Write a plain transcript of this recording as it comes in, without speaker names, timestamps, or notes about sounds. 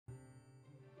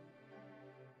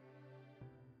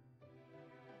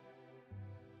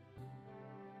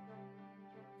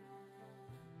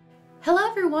Hello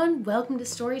everyone, welcome to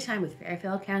Storytime with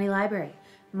Fairfield County Library.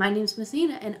 My name's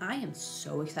Messina and I am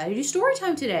so excited to do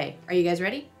Storytime today. Are you guys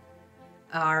ready?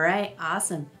 Alright,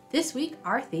 awesome. This week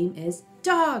our theme is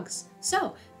dogs.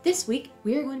 So this week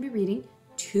we are going to be reading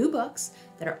two books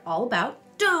that are all about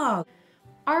dogs.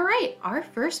 Alright, our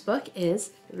first book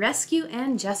is Rescue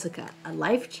and Jessica, A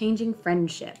Life-Changing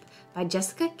Friendship by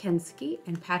Jessica Kensky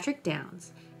and Patrick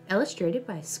Downs, illustrated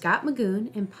by Scott Magoon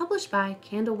and published by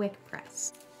Candlewick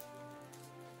Press.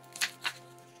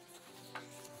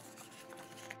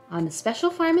 On a special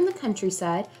farm in the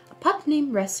countryside, a pup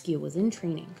named Rescue was in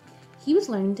training. He was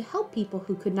learning to help people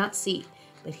who could not see,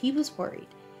 but he was worried.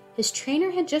 His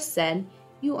trainer had just said,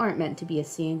 "You aren't meant to be a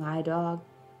seeing eye dog."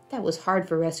 That was hard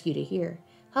for Rescue to hear.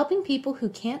 Helping people who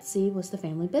can't see was the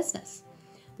family business.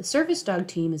 "The service dog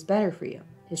team is better for you,"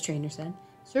 his trainer said.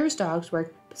 "Service dogs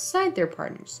work beside their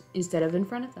partners instead of in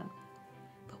front of them."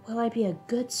 "But will I be a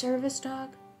good service dog?"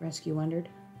 Rescue wondered.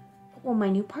 "What will my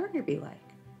new partner be like?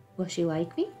 Will she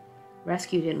like me?"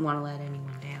 Rescue didn't want to let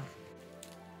anyone down.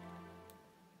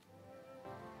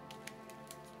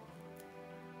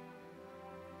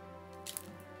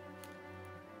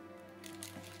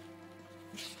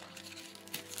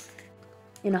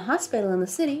 In a hospital in the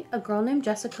city, a girl named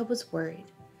Jessica was worried.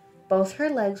 Both her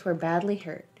legs were badly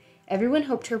hurt. Everyone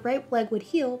hoped her right leg would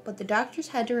heal, but the doctors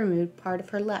had to remove part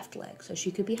of her left leg so she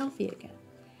could be healthy again.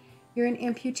 "You're an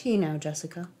amputee now,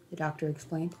 Jessica," the doctor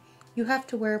explained. "You have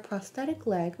to wear a prosthetic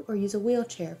leg or use a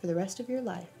wheelchair for the rest of your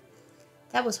life."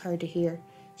 That was hard to hear.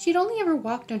 She'd only ever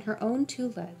walked on her own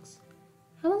two legs.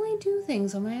 "How will I do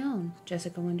things on my own?"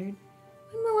 Jessica wondered.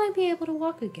 "When will I be able to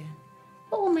walk again?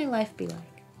 What will my life be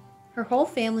like?" Her whole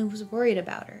family was worried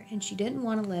about her, and she didn't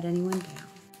want to let anyone down.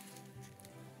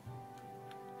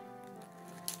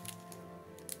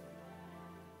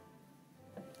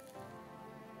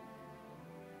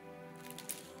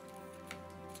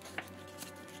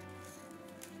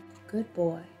 Good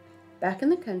boy. Back in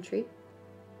the country,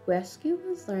 Rescue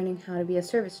was learning how to be a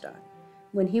service dog.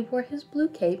 When he wore his blue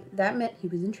cape, that meant he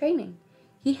was in training.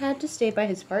 He had to stay by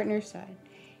his partner's side.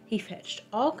 He fetched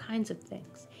all kinds of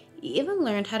things. He even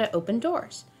learned how to open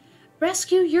doors.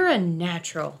 "Rescue, you're a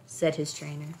natural," said his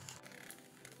trainer.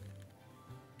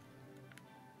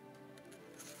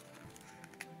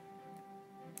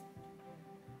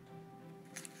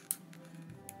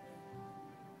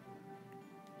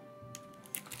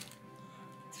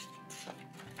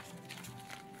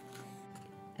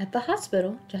 At the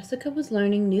hospital, Jessica was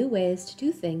learning new ways to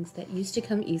do things that used to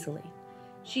come easily.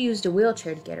 She used a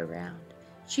wheelchair to get around.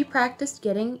 She practiced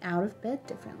getting out of bed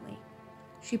differently.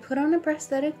 She put on a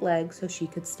prosthetic leg so she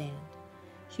could stand.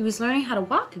 She was learning how to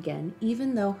walk again,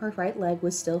 even though her right leg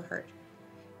was still hurt.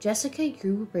 "Jessica,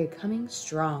 you were becoming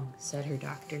strong," said her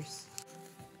doctors.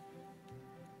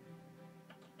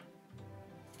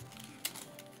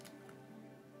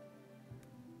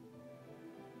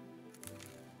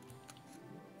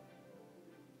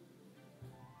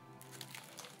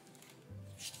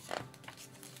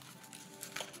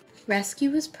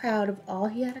 Rescue was proud of all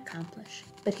he had accomplished,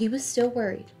 but he was still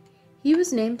worried. He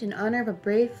was named in honor of a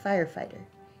brave firefighter.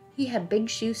 He had big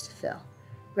shoes to fill.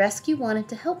 Rescue wanted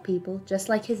to help people just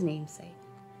like his namesake.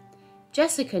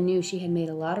 Jessica knew she had made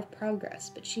a lot of progress,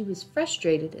 but she was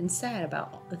frustrated and sad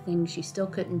about all the things she still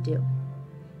couldn't do.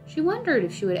 She wondered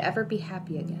if she would ever be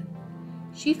happy again.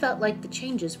 She felt like the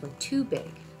changes were too big,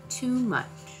 too much.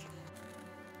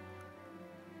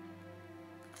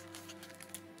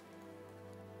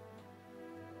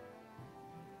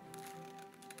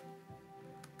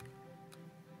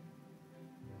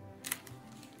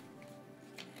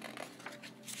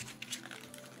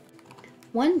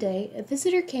 One day, a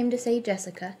visitor came to see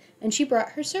Jessica, and she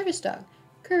brought her service dog,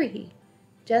 Curry.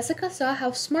 Jessica saw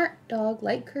how smart dog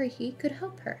like Curry could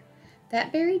help her.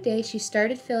 That very day, she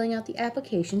started filling out the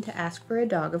application to ask for a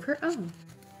dog of her own.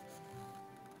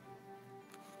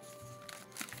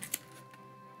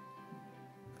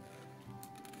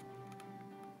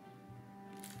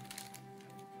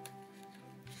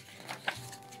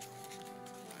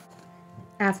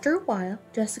 After a while,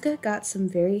 Jessica got some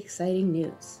very exciting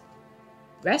news.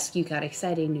 Rescue got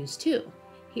exciting news too.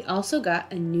 He also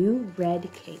got a new red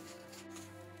cape.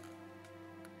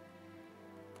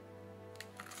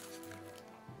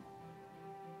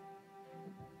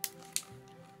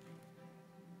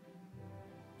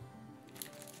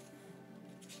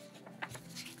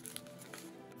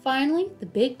 Finally, the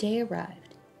big day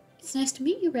arrived. "It's nice to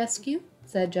meet you, Rescue,"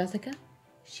 said Jessica.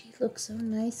 "She looks so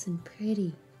nice and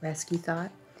pretty," Rescue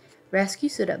thought. Rescue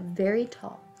stood up very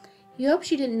tall. He hoped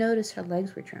she didn't notice her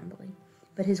legs were trembling,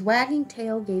 but his wagging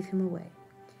tail gave him away.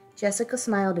 Jessica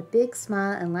smiled a big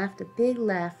smile and laughed a big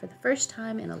laugh for the first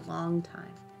time in a long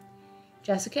time.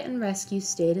 Jessica and Rescue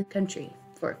stayed in the country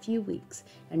for a few weeks,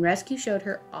 and Rescue showed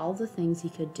her all the things he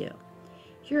could do.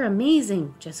 "You're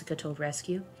amazing," Jessica told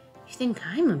Rescue. "You think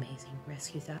I'm amazing,"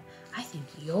 Rescue thought. "I think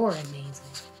you're amazing."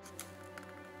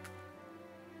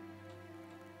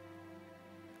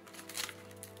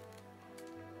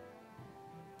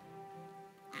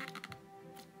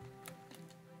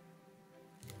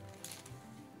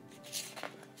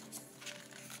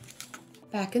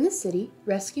 Back in the city,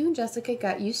 Rescue and Jessica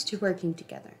got used to working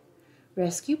together.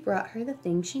 Rescue brought her the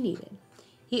things she needed.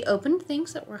 He opened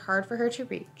things that were hard for her to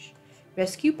reach.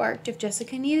 Rescue barked if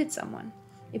Jessica needed someone.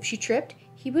 If she tripped,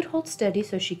 he would hold steady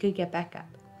so she could get back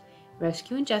up.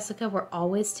 Rescue and Jessica were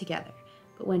always together,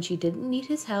 but when she didn't need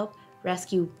his help,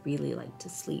 Rescue really liked to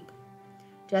sleep.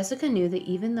 Jessica knew that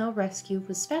even though Rescue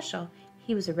was special,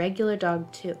 he was a regular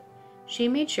dog too. She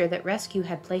made sure that Rescue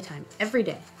had playtime every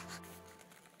day.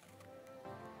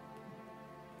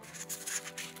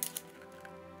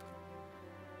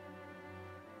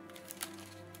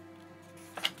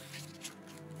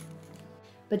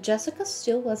 But Jessica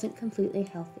still wasn't completely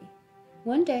healthy.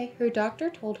 One day, her doctor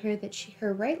told her that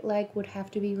her right leg would have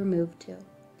to be removed too.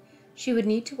 She would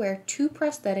need to wear 2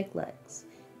 prosthetic legs.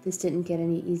 This didn't get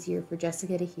any easier for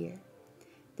Jessica to hear.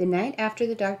 The night after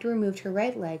the doctor removed her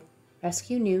right leg,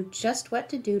 Rescue knew just what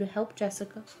to do to help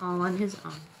Jessica all on his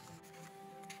own.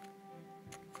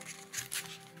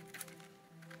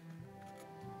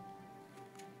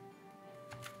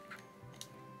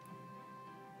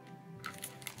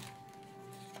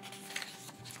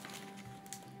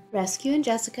 Rescue and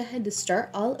Jessica had to start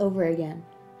all over again.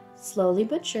 Slowly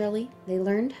but surely, they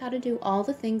learned how to do all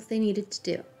the things they needed to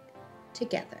do,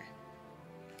 together.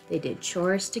 They did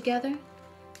chores together,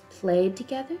 played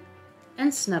together,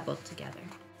 and snuggled together.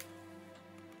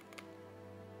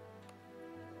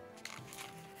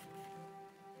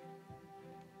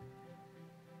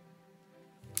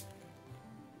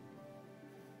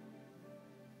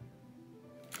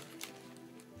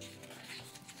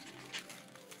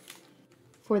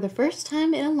 For the first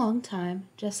time in a long time,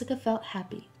 Jessica felt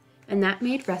happy, and that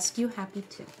made Rescue happy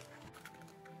too.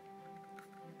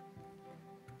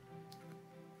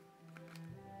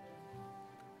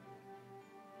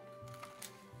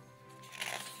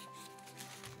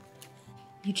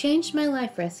 "You changed my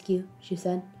life, Rescue," she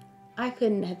said. "I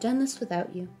couldn't have done this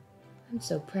without you." "I'm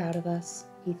so proud of us,"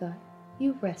 he thought.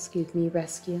 "You rescued me,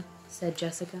 Rescue," said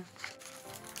Jessica.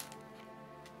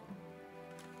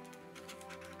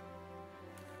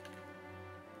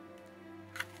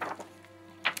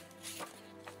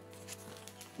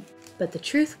 But the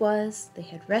truth was, they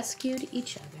had rescued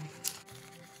each other.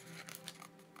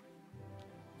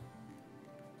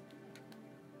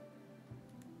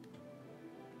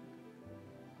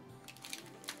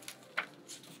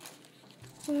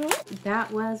 Well,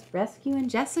 that was Rescue and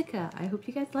Jessica. I hope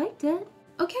you guys liked it.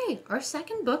 Okay, our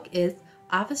second book is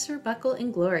Officer Buckle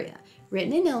and Gloria,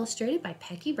 written and illustrated by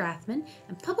Peggy Rathmann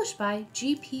and published by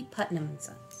G.P. Putnam and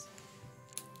Sons.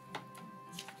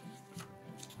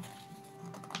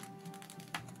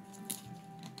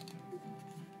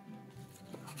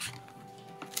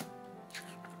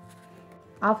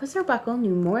 Officer Buckle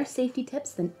knew more safety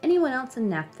tips than anyone else in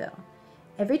Napville.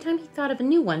 Every time he thought of a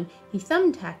new one, he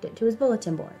thumbtacked it to his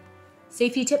bulletin board.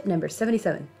 Safety tip number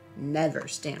 77, never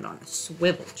stand on a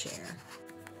swivel chair.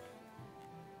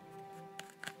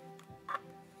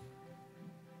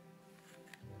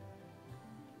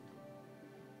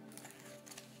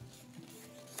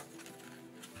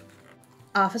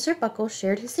 Officer Buckle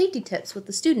shared his safety tips with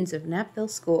the students of Napville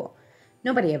School.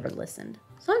 Nobody ever listened.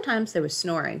 Sometimes there was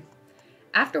snoring.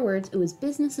 Afterwards, it was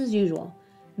business as usual.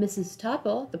 Mrs.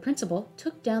 Topple, the principal,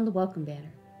 took down the welcome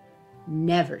banner.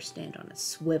 "Never stand on a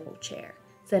swivel chair,"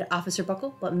 said Officer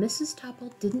Buckle, but Mrs.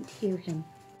 Topple didn't hear him.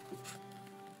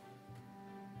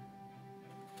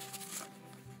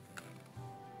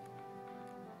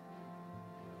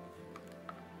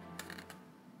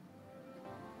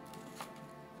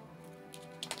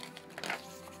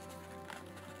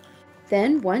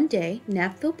 Then one day,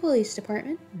 Napville Police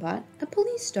Department bought a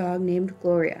police dog named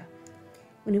Gloria.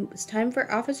 When it was time for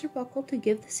Officer Buckle to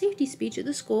give the safety speech at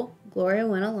the school, Gloria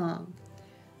went along.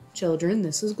 "Children,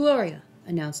 this is Gloria,"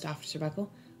 announced Officer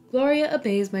Buckle. "Gloria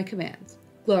obeys my commands.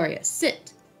 Gloria,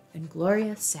 sit!" And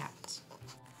Gloria sat.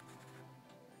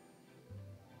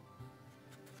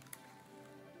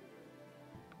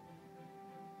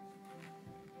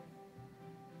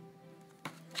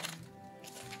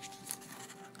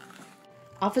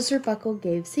 Officer Buckle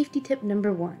gave safety tip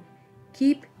number 1.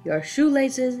 Keep your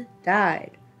shoelaces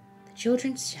tied. The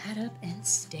children sat up and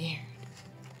stared.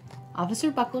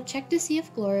 Officer Buckle checked to see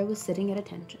if Gloria was sitting at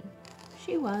attention.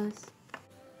 She was.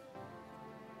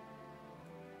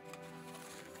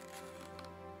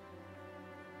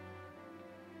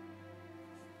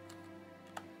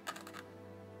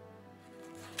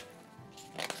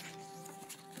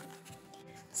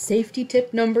 Safety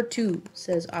tip number 2,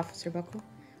 says Officer Buckle.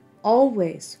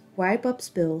 Always wipe up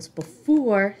spills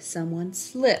before someone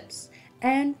slips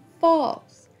and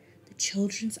falls. The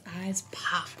children's eyes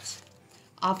popped.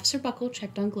 Officer Buckle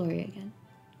checked on Gloria again.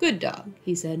 Good dog,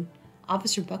 he said.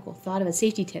 Officer Buckle thought of a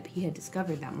safety tip he had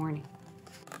discovered that morning.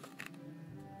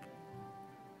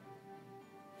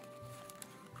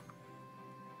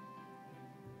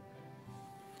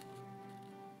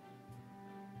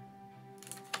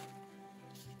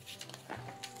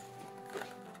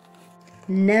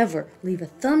 Never leave a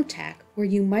thumbtack where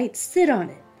you might sit on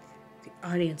it, the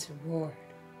audience roared.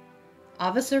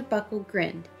 Officer Buckle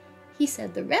grinned. He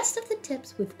said the rest of the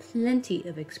tips with plenty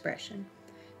of expression.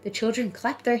 The children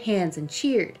clapped their hands and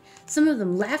cheered. Some of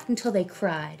them laughed until they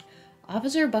cried.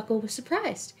 Officer Buckle was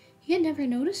surprised. He had never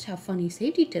noticed how funny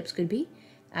safety tips could be.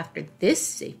 After this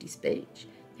safety speech,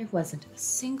 there wasn't a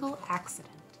single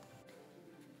accident.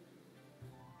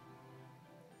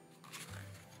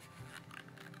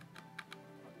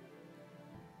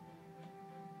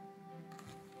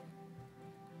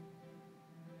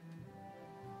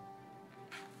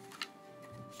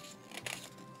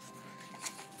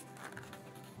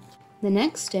 The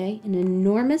next day, an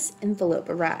enormous envelope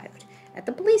arrived at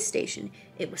the police station.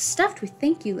 It was stuffed with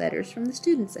thank you letters from the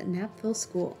students at Knapville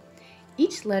School.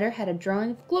 Each letter had a drawing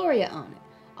of Gloria on it.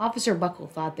 Officer Buckle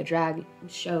thought the drawing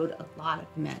showed a lot of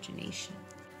imagination.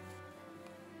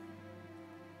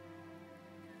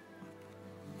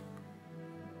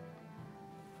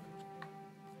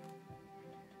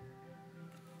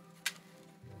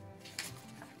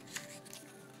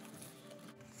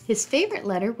 His favorite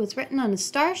letter was written on a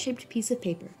star-shaped piece of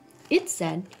paper. It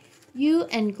said, "You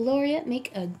and Gloria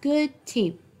make a good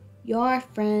team. Your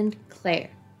friend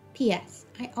Claire. P.S.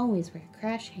 I always wear a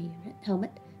crash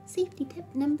helmet. Safety tip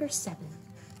number 7.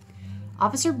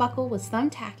 Officer Buckle was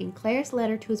thumbtacking Claire's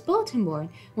letter to his bulletin board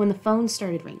when the phone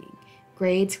started ringing.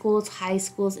 Grade schools, high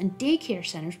schools, and daycare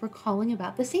centers were calling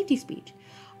about the safety speech.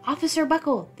 Officer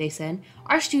Buckle, they said,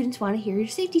 our students want to hear your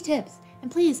safety tips,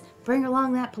 and please bring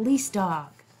along that police dog.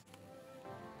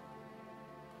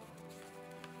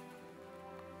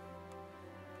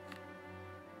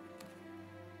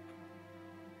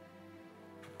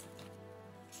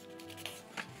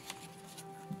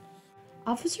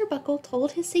 Officer Buckle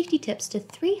told his safety tips to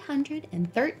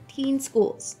 313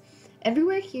 schools.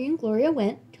 Everywhere he and Gloria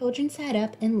went, children sat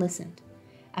up and listened.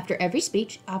 After every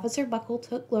speech, Officer Buckle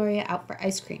took Gloria out for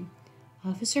ice cream.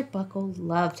 Officer Buckle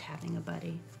loved having a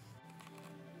buddy.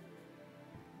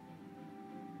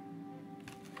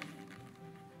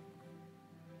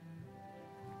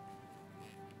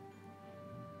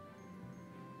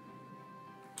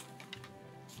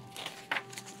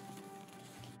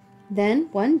 Then,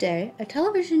 one day, a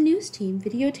television news team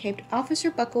videotaped Officer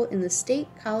Buckle in the State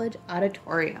College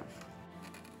auditorium.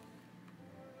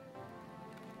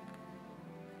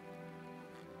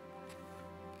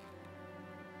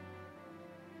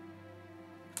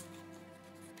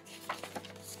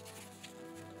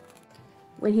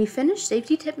 When he finished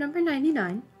safety tip number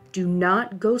 99, do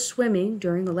not go swimming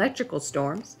during electrical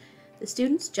storms, the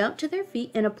students jumped to their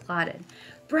feet and applauded.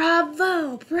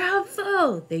 Bravo!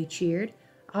 Bravo! They cheered.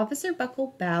 Officer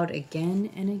Buckle bowed again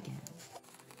and again.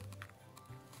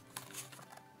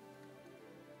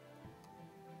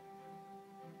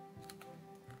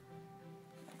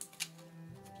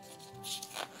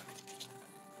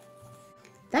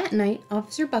 That night,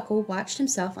 Officer Buckle watched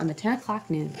himself on the 10 o'clock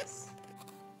news.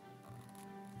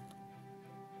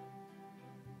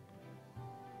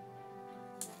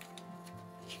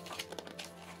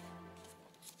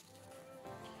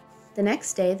 The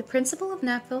next day, the principal of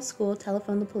Knapville School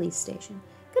telephoned the police station.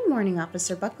 Good morning,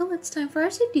 Officer Buckle. It's time for our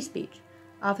safety speech.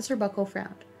 Officer Buckle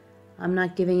frowned. I'm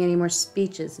not giving any more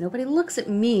speeches. Nobody looks at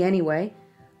me anyway.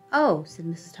 Oh, said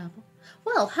Mrs. Topple.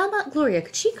 Well, how about Gloria?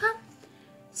 Could she come?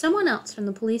 Someone else from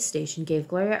the police station gave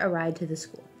Gloria a ride to the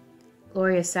school.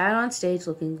 Gloria sat on stage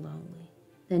looking lonely.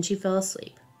 Then she fell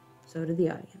asleep. So did the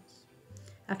audience.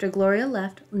 After Gloria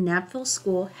left, Knapville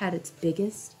School had its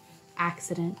biggest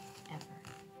accident ever.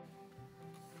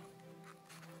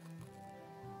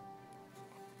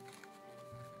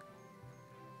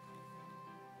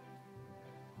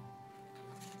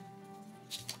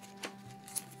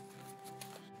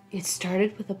 It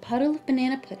started with a puddle of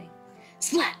banana pudding.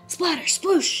 Splat, splatter,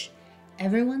 sploosh!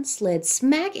 Everyone slid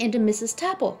smack into Mrs.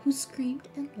 Topple, who screamed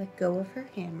and let go of her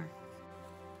hammer.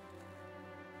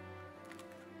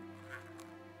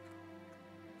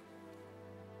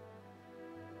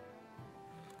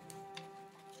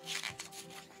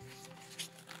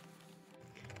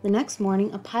 The next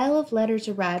morning, a pile of letters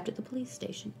arrived at the police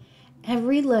station.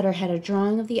 Every letter had a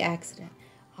drawing of the accident.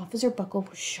 Officer Buckle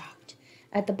was shocked.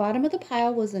 At the bottom of the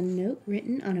pile was a note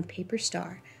written on a paper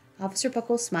star. Officer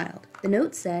Buckle smiled. The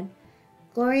note said,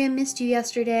 "Gloria missed you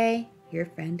yesterday. Your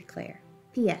friend Claire.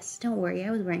 P.S. Don't worry,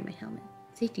 I was wearing my helmet.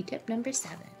 Safety tip number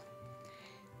 7.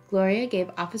 Gloria gave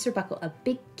Officer Buckle a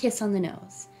big kiss on the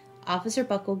nose. Officer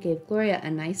Buckle gave Gloria a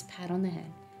nice pat on the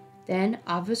head. Then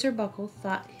Officer Buckle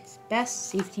thought his best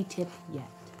safety tip yet.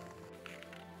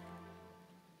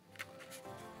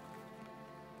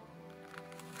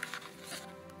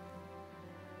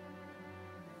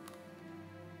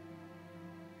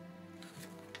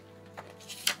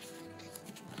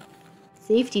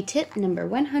 Safety tip number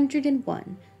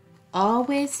 101.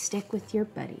 Always stick with your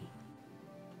buddy.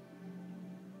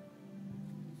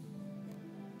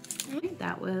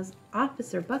 That was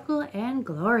Officer Buckle and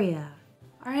Gloria.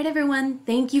 All right, everyone,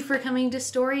 thank you for coming to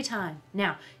Storytime.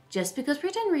 Now, just because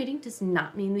we're done reading does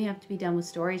not mean we have to be done with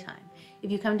Storytime. If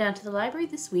you come down to the library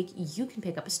this week, you can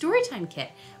pick up a Storytime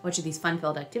kit, which are these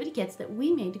fun-filled activity kits that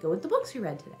we made to go with the books we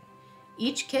read today.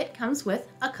 Each kit comes with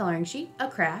a coloring sheet, a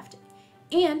craft,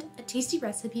 and a tasty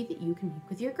recipe that you can make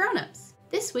with your grown-ups.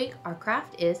 This week, our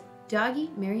craft is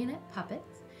doggy marionette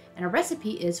puppets, and our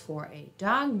recipe is for a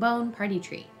dog bone party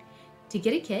treat. To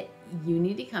get a kit, you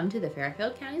need to come to the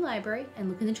Fairfield County Library and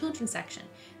look in the children's section.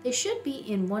 They should be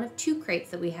in one of 2 crates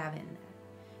that we have in there.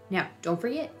 Now, don't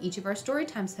forget, each of our story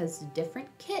times has a different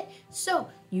kit, so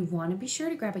you want to be sure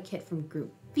to grab a kit from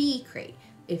Group B crate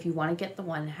if you want to get the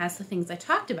one that has the things I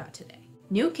talked about today.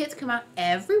 New kits come out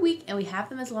every week, and we have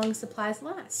them as long as supplies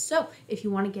last. So if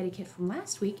you want to get a kit from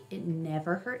last week, it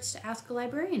never hurts to ask a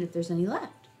librarian if there's any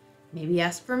left. Maybe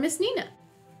ask for Miss Nina.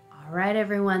 All right,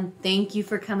 everyone, thank you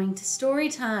for coming to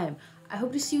Storytime. I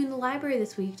hope to see you in the library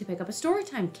this week to pick up a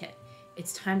Storytime kit.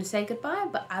 It's time to say goodbye,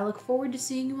 but I look forward to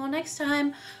seeing you all next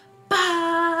time.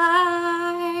 Bye!